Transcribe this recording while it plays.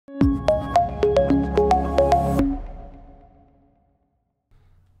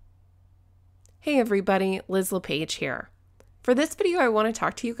Hey everybody, Liz LePage here. For this video, I want to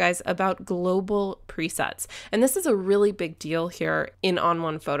talk to you guys about global presets. And this is a really big deal here in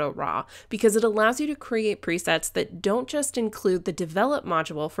ON1 Photo RAW because it allows you to create presets that don't just include the develop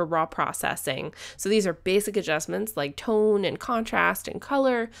module for raw processing. So these are basic adjustments like tone and contrast and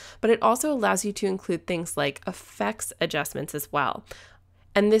color, but it also allows you to include things like effects adjustments as well.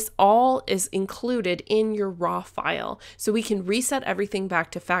 And this all is included in your raw file. So we can reset everything back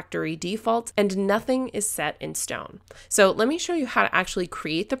to factory defaults and nothing is set in stone. So let me show you how to actually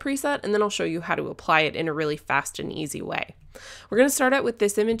create the preset and then I'll show you how to apply it in a really fast and easy way. We're going to start out with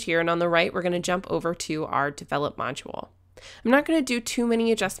this image here, and on the right, we're going to jump over to our develop module. I'm not going to do too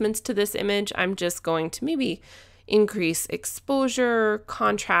many adjustments to this image. I'm just going to maybe increase exposure,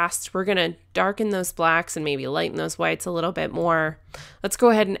 contrast. We're going to darken those blacks and maybe lighten those whites a little bit more. Let's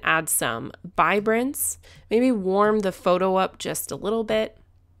go ahead and add some vibrance, maybe warm the photo up just a little bit.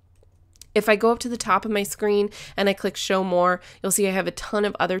 If I go up to the top of my screen and I click show more, you'll see I have a ton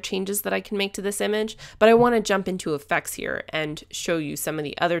of other changes that I can make to this image, but I want to jump into effects here and show you some of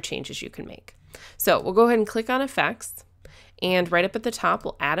the other changes you can make. So we'll go ahead and click on effects. And right up at the top,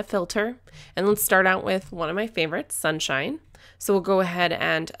 we'll add a filter. And let's start out with one of my favorites, sunshine. So we'll go ahead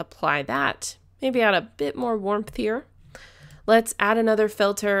and apply that. Maybe add a bit more warmth here. Let's add another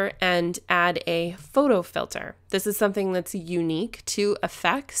filter and add a photo filter. This is something that's unique to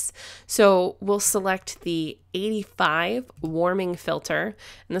effects. So we'll select the 85 warming filter.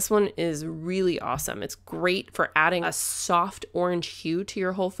 And this one is really awesome. It's great for adding a soft orange hue to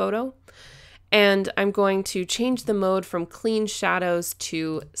your whole photo. And I'm going to change the mode from clean shadows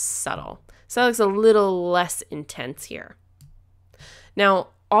to subtle. So that looks a little less intense here.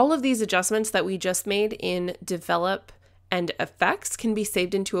 Now, all of these adjustments that we just made in develop and effects can be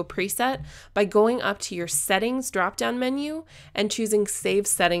saved into a preset by going up to your settings drop-down menu and choosing save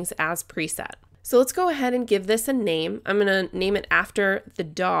settings as preset. So let's go ahead and give this a name. I'm going to name it after the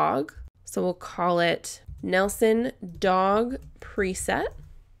dog. So we'll call it Nelson Dog Preset.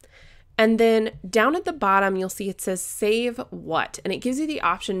 And then down at the bottom, you'll see it says save what, and it gives you the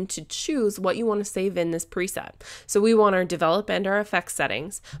option to choose what you want to save in this preset. So we want our develop and our effects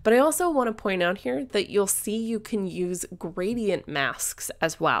settings, but I also want to point out here that you'll see you can use gradient masks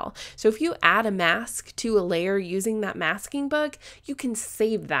as well. So if you add a mask to a layer using that masking bug, you can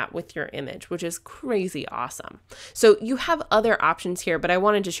save that with your image, which is crazy awesome. So you have other options here, but I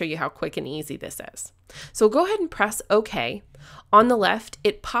wanted to show you how quick and easy this is. So go ahead and press OK. On the left,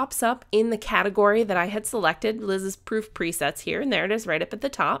 it pops up in the category that I had selected, Liz's Proof Presets here, and there it is right up at the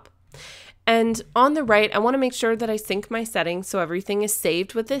top. And on the right, I want to make sure that I sync my settings so everything is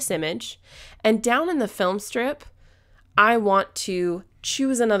saved with this image. And down in the film strip, I want to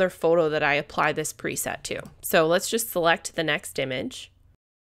choose another photo that I apply this preset to. So let's just select the next image.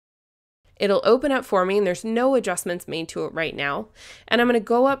 It'll open up for me and there's no adjustments made to it right now. And I'm going to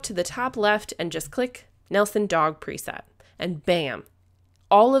go up to the top left and just click Nelson Dog Preset. And bam,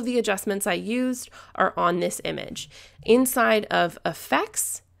 all of the adjustments I used are on this image inside of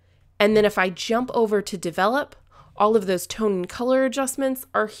effects. And then if I jump over to develop, all of those tone and color adjustments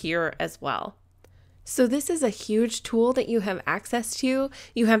are here as well. So this is a huge tool that you have access to.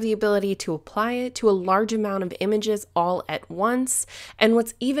 You have the ability to apply it to a large amount of images all at once. And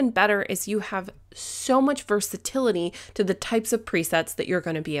what's even better is you have so much versatility to the types of presets that you're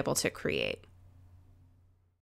going to be able to create.